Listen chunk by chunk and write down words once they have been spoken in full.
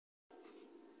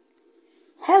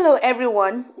Hello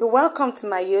everyone, you're welcome to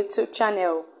my YouTube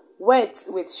channel, Words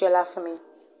with Sholafemi.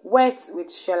 Words with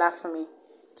Sholafemi.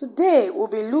 Today we'll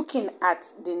be looking at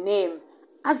the name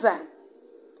Hassan.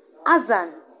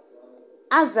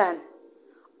 Hassan.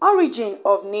 Origin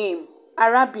of name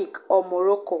Arabic or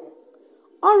Morocco.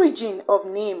 Origin of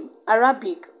name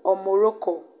Arabic or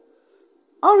Morocco.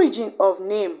 Origin of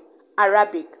name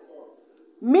Arabic.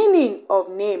 Meaning of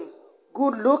name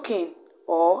good looking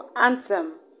or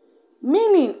handsome.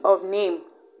 Meaning of name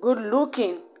good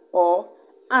looking or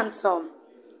handsome.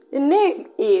 The name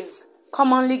is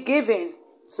commonly given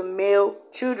to male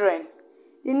children.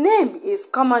 The name is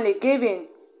commonly given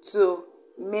to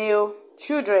male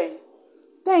children.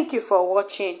 Thank you for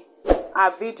watching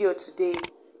our video today.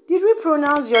 Did we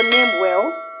pronounce your name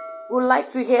well? We'd like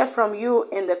to hear from you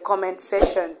in the comment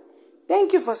section.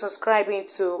 Thank you for subscribing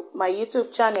to my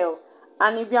YouTube channel.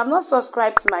 And if you have not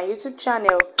subscribed to my YouTube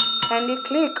channel, kindly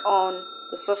click on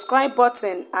the subscribe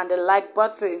button and the like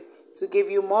button to give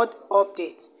you more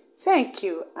updates. Thank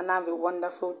you and have a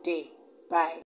wonderful day. Bye.